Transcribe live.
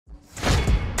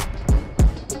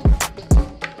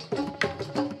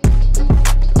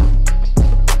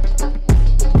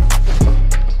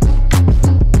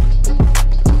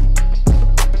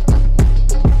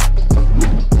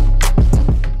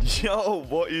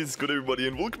is good, everybody,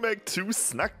 and welcome back to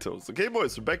Snugtoes. Okay,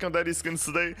 boys, we're back on Daddyskins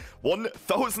today.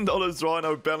 $1,000 raw in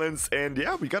our balance, and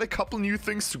yeah, we got a couple new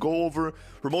things to go over.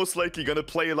 We're most likely gonna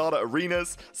play a lot of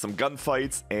arenas, some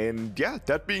gunfights, and yeah,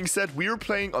 that being said, we are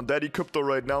playing on DADDYCRYPTO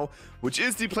right now, which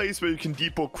is the place where you can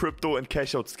depot crypto and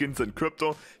cash out skins and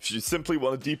crypto. If you simply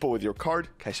want to depot with your card,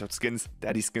 cash out skins,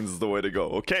 Daddyskins is the way to go.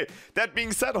 Okay, that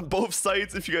being said, on both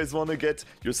sides, if you guys want to get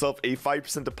yourself a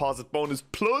 5% deposit bonus,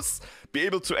 plus be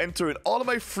able to enter in all of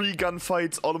my free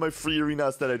gunfights, all of my free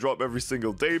arenas that I drop every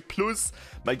single day, plus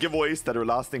my giveaways that are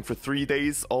lasting for 3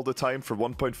 days all the time for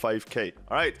 1.5k.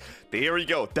 All right, there we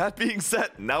go. That being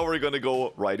said, now we're gonna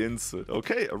go right into it.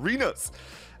 Okay, arenas.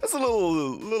 That's a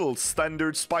little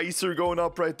standard spicer going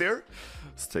up right there.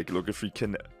 Let's take a look if we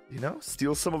can, you know,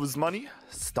 steal some of his money.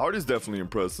 Start is definitely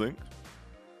impressing.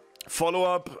 Follow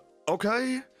up,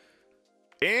 okay.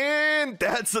 And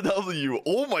that's a W.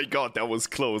 Oh my god, that was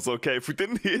close. Okay, if we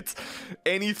didn't hit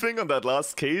anything on that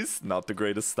last case, not the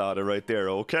greatest starter right there.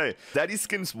 Okay,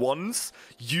 Daddyskins wants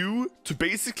you to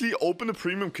basically open a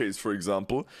premium case, for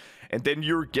example, and then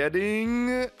you're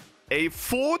getting a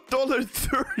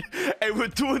 $4.30. Hey, we're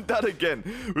doing that again.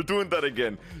 We're doing that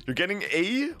again. You're getting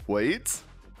a... Wait.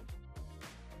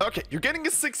 Okay, you're getting a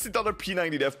 $60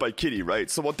 P90 by Kitty,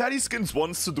 right? So what Daddyskins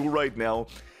wants to do right now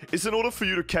is, in order for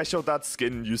you to cash out that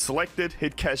skin, you select it,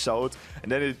 hit cash out,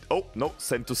 and then it... Oh, no,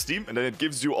 send to Steam, and then it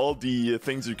gives you all the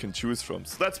things you can choose from.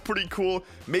 So that's pretty cool.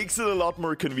 Makes it a lot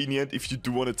more convenient if you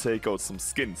do want to take out some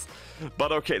skins.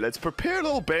 But okay, let's prepare a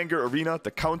little banger arena.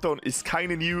 The countdown is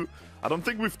kind of new. I don't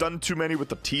think we've done too many with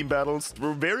the team battles.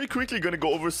 We're very quickly going to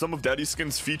go over some of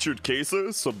Daddyskins' featured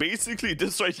cases. So basically,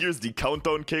 this right here is the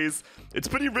countdown case. It's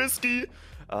pretty risky.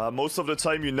 Most of the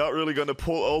time, you're not really going to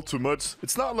pull all too much.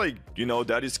 It's not like, you know,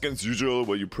 Daddyskins usual,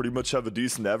 where you pretty much have a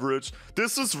decent average.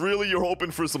 This is really, you're hoping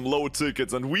for some low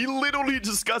tickets. And we literally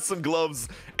just got some gloves,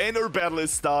 and our battle is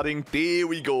starting. There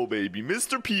we go, baby.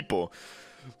 Mr. People.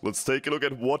 Let's take a look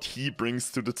at what he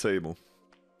brings to the table.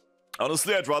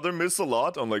 Honestly, I'd rather miss a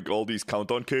lot on like all these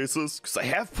countdown cases, because I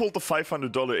have pulled the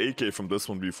 $500 AK from this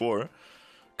one before.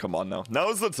 Come on now. Now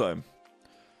is the time.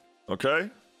 Okay.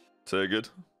 Take it.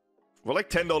 We're like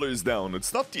 $10 down.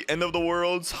 It's not the end of the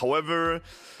world. However,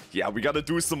 yeah, we gotta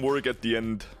do some work at the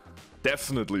end.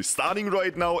 Definitely. Starting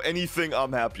right now, anything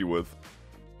I'm happy with.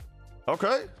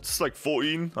 Okay. It's like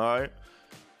 14. Alright.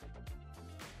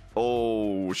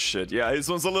 Oh, shit. Yeah, his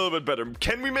one's a little bit better.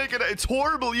 Can we make it? It's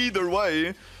horrible either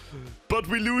way. But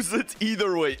we lose it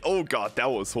either way. Oh god, that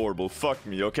was horrible. Fuck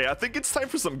me. Okay, I think it's time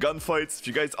for some gunfights. If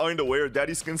you guys aren't aware,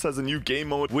 Daddyskins has a new game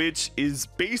mode, which is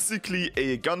basically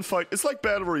a gunfight. It's like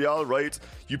Battle Royale, right?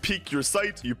 You pick your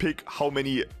site, you pick how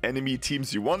many enemy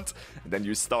teams you want, and then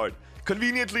you start.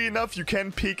 Conveniently enough, you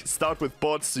can start with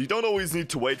bots, so you don't always need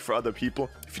to wait for other people,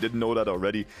 if you didn't know that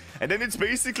already. And then it's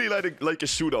basically like a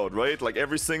shootout, right? Like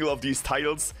every single of these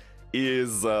tiles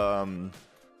is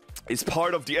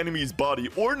part of the enemy's body,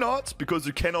 or not, because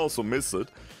you can also miss it.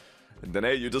 And then,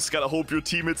 hey, you just gotta hope your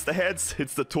team hits the heads,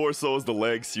 hits the torsos, the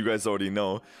legs, you guys already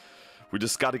know. We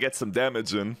just gotta get some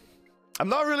damage in. I'm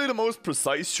not really the most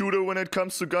precise shooter when it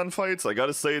comes to gunfights, I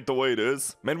gotta say it the way it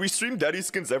is. Man, we stream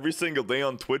Daddyskins every single day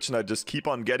on Twitch, and I just keep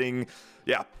on getting...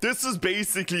 Yeah, this is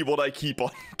basically what I keep on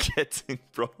getting,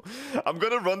 bro. I'm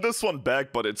gonna run this one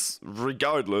back, but it's...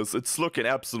 Regardless, it's looking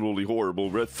absolutely horrible.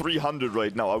 We're at 300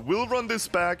 right now. I will run this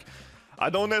back.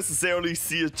 I don't necessarily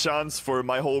see a chance for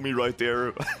my homie right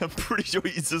there. I'm pretty sure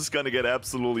he's just gonna get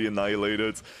absolutely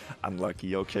annihilated.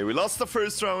 Unlucky. Okay, we lost the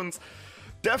first round.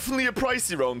 Definitely a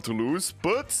pricey round to lose,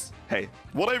 but hey,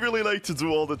 what I really like to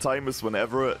do all the time is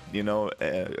whenever, you know,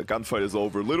 a gunfight is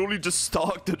over, literally just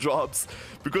stalk the drops,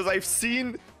 because I've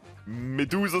seen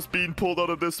Medusas being pulled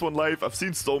out of this one live. I've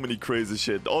seen so many crazy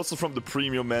shit, also from the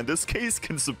premium, man. This case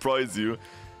can surprise you,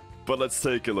 but let's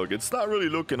take a look. It's not really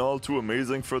looking all too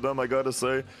amazing for them, I gotta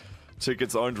say.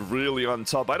 Tickets aren't really on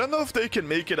top. I don't know if they can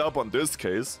make it up on this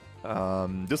case.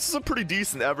 This is a pretty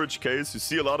decent average case. You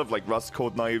see a lot of like rust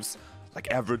coat knives, like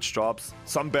average drops,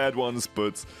 some bad ones,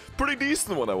 but pretty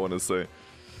decent one, I want to say.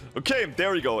 Okay,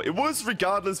 there we go. It was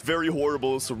regardless very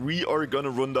horrible, so we are gonna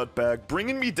run that back,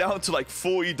 bringing me down to like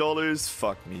 $40.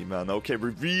 Fuck me, man. Okay,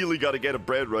 we really gotta get a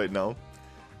bread right now.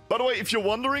 By the way, if you're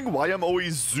wondering why I'm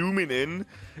always zooming in,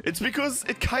 it's because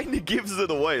it kind of gives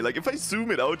it away. Like if I zoom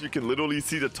it out, you can literally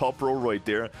see the top row right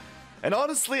there. And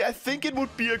honestly, I think it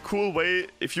would be a cool way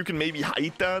if you can maybe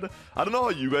hide that. I don't know how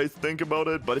you guys think about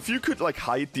it, but if you could like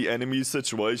hide the enemy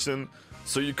situation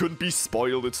so you couldn't be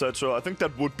spoiled, etc., I think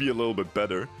that would be a little bit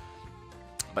better.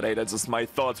 But hey, that's just my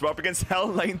thoughts. We're up against Hell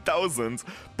 9000.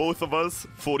 Both of us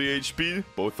 40 HP,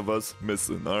 both of us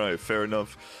missing. Alright, fair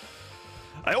enough.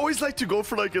 I always like to go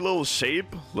for like a little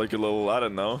shape, like a little, I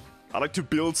don't know. I like to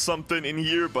build something in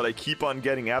here, but I keep on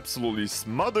getting absolutely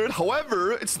smothered.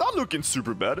 However, it's not looking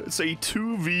super bad. It's a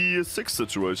 2v6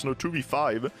 situation, or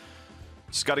 2v5.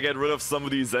 Just gotta get rid of some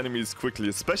of these enemies quickly,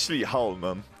 especially Hull,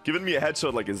 man. Giving me a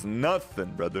headshot like it's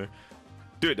nothing, brother.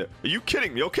 Dude, are you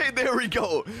kidding me? Okay, there we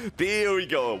go. There we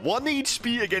go. 1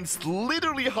 HP against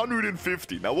literally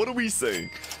 150. Now, what are we saying?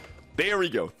 There we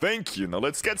go. Thank you. Now,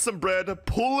 let's get some bread,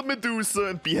 pull a Medusa,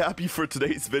 and be happy for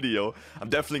today's video. I'm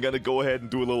definitely gonna go ahead and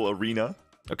do a little arena.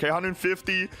 Okay,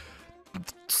 150.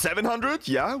 700?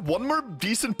 Yeah, one more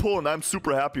decent pull, and I'm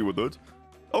super happy with it.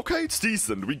 Okay, it's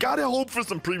decent. We gotta hope for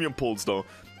some premium pulls, though.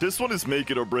 This one is make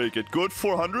it or break it. Good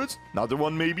 400. Another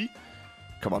one, maybe.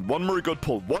 Come on, one more good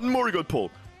pull. One more good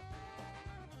pull.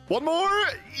 One more.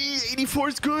 84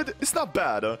 is good. It's not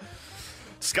bad.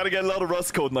 Just gotta get a lot of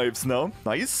rust coat knives now.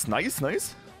 Nice, nice,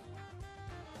 nice.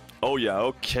 Oh, yeah,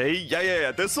 okay.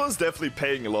 Yeah. This one's definitely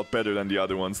paying a lot better than the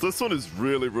other ones. This one is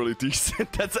really, really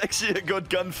decent. That's actually a good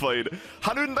gunfight.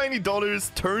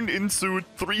 $190 turned into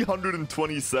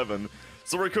 327.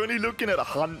 So we're currently looking at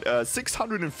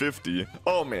 650.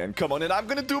 Oh man, come on. And I'm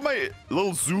gonna do my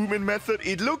little zoom in method.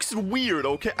 It looks weird,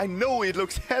 okay? I know it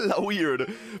looks hella weird,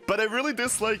 but I really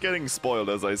dislike getting spoiled,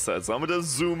 as I said. So I'm gonna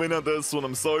zoom in on this one.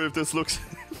 I'm sorry if this looks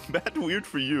bad weird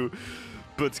for you,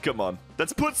 but come on.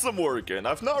 Let's put some work in.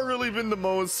 I've not really been the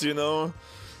most, you know,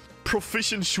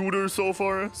 proficient shooter so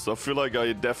far. So I feel like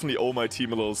I definitely owe my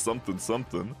team a little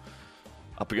something.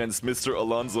 Up against Mr.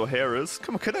 Alonzo Harris.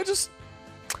 Come on, can I just...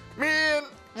 Man,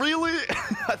 really?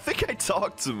 I think I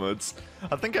talk too much.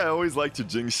 I think I always like to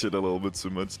jinx shit a little bit too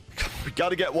much. We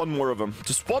gotta get one more of them.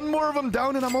 Just one more of them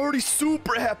down and I'm already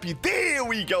super happy. There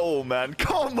we go, man.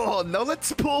 Come on. Now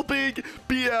let's pull big,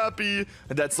 be happy.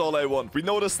 And that's all I want. We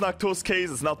know the Snugtoes case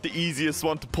is not the easiest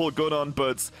one to pull good on,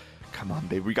 but... Come on,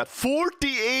 babe. We got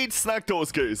 48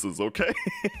 Snugtoes cases, okay?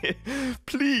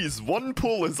 Please, one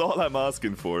pull is all I'm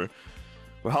asking for.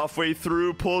 We're halfway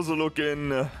through. Pulls are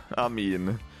looking... I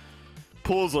mean...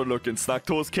 Pulls are looking.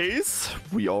 Snugtoes case.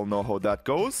 We all know how that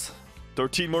goes.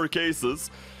 13 more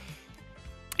cases.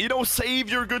 You know,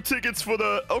 save your good tickets for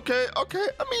the... Okay.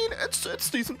 I mean, it's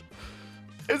decent.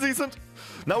 It's decent.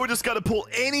 Now we just gotta pull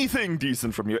anything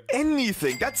decent from here.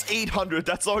 Anything. That's 800.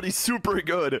 That's already super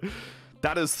good.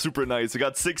 That is super nice. We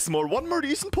got 6 more. One more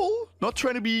decent pull. Not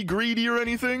trying to be greedy or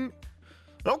anything.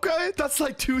 Okay. That's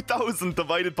like 2,000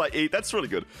 divided by 8. That's really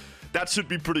good. That should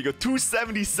be pretty good.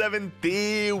 277.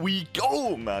 There we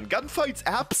go, man. Gunfights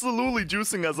absolutely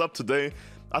juicing us up today.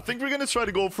 I think we're going to try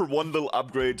to go for one little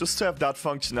upgrade just to have that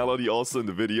functionality also in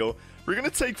the video. We're going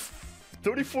to take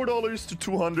 $34 to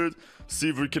 200. See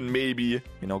if we can maybe,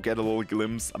 you know, get a little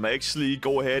glimpse. I'm actually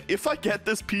go ahead. If I get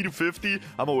this P250,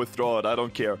 I'm going to withdraw it. I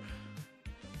don't care.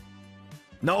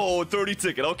 No, 30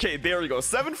 ticket. Okay, there we go.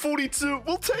 742.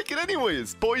 We'll take it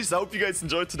anyways. Boys, I hope you guys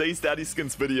enjoyed today's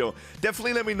Daddyskins video.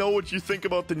 Definitely let me know what you think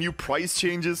about the new price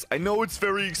changes. I know it's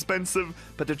very expensive,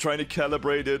 but they're trying to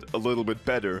calibrate it a little bit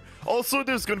better. Also,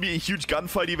 there's going to be a huge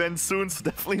gunfight event soon, so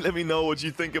definitely let me know what you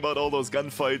think about all those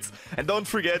gunfights. And don't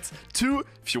forget to,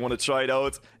 if you want to try it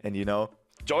out and, you know,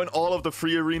 join all of the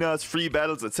free arenas, free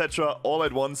battles, etc. all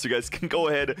at once. You guys can go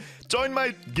ahead, join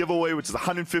my giveaway, which is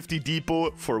 150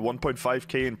 DEPO for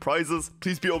 1.5k in prizes.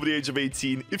 Please be over the age of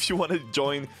 18 if you want to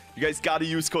join. You guys gotta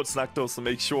use code Snugtoes, so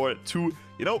make sure to,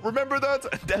 you know, remember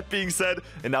that. That being said,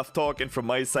 enough talking from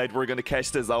my side. We're gonna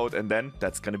cash this out, and then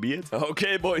that's gonna be it.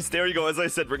 Okay, boys, there you go. As I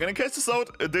said, we're gonna cash this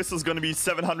out. This is gonna be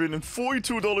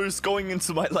 $742 going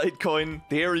into my Litecoin.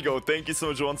 There we go. Thank you so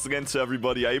much once again to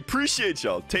everybody. I appreciate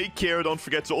y'all. Take care. Don't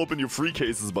forget to open your free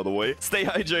cases, by the way. Stay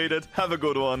hydrated. Have a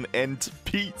good one, and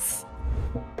peace.